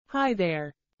Hi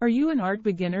there. Are you an art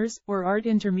beginners or art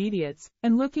intermediates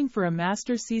and looking for a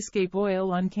master seascape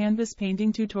oil on canvas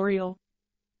painting tutorial?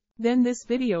 Then this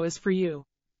video is for you.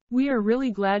 We are really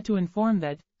glad to inform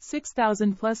that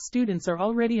 6,000 plus students are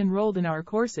already enrolled in our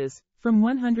courses from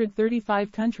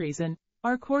 135 countries, and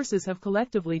our courses have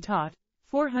collectively taught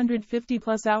 450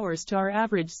 plus hours to our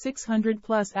average 600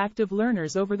 plus active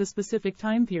learners over the specific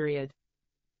time period.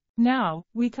 Now,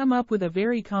 we come up with a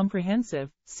very comprehensive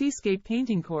seascape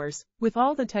painting course with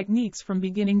all the techniques from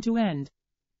beginning to end.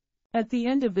 At the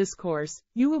end of this course,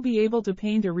 you will be able to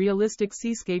paint a realistic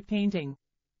seascape painting.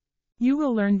 You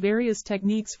will learn various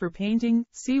techniques for painting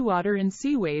seawater and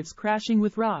sea waves crashing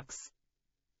with rocks.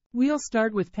 We'll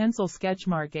start with pencil sketch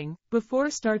marking before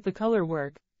start the color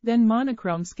work, then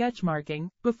monochrome sketch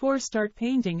marking before start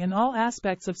painting, and all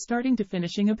aspects of starting to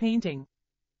finishing a painting.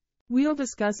 We'll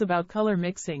discuss about color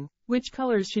mixing, which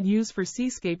colors should use for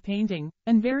seascape painting,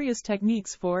 and various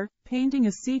techniques for painting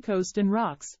a seacoast and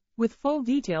rocks, with full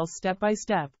details step by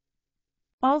step.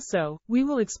 Also, we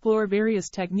will explore various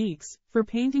techniques for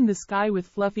painting the sky with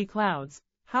fluffy clouds,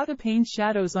 how to paint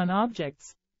shadows on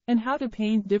objects, and how to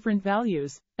paint different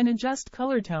values and adjust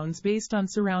color tones based on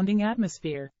surrounding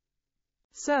atmosphere.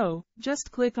 So,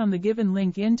 just click on the given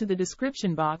link into the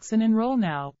description box and enroll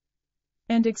now.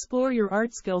 And explore your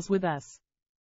art skills with us.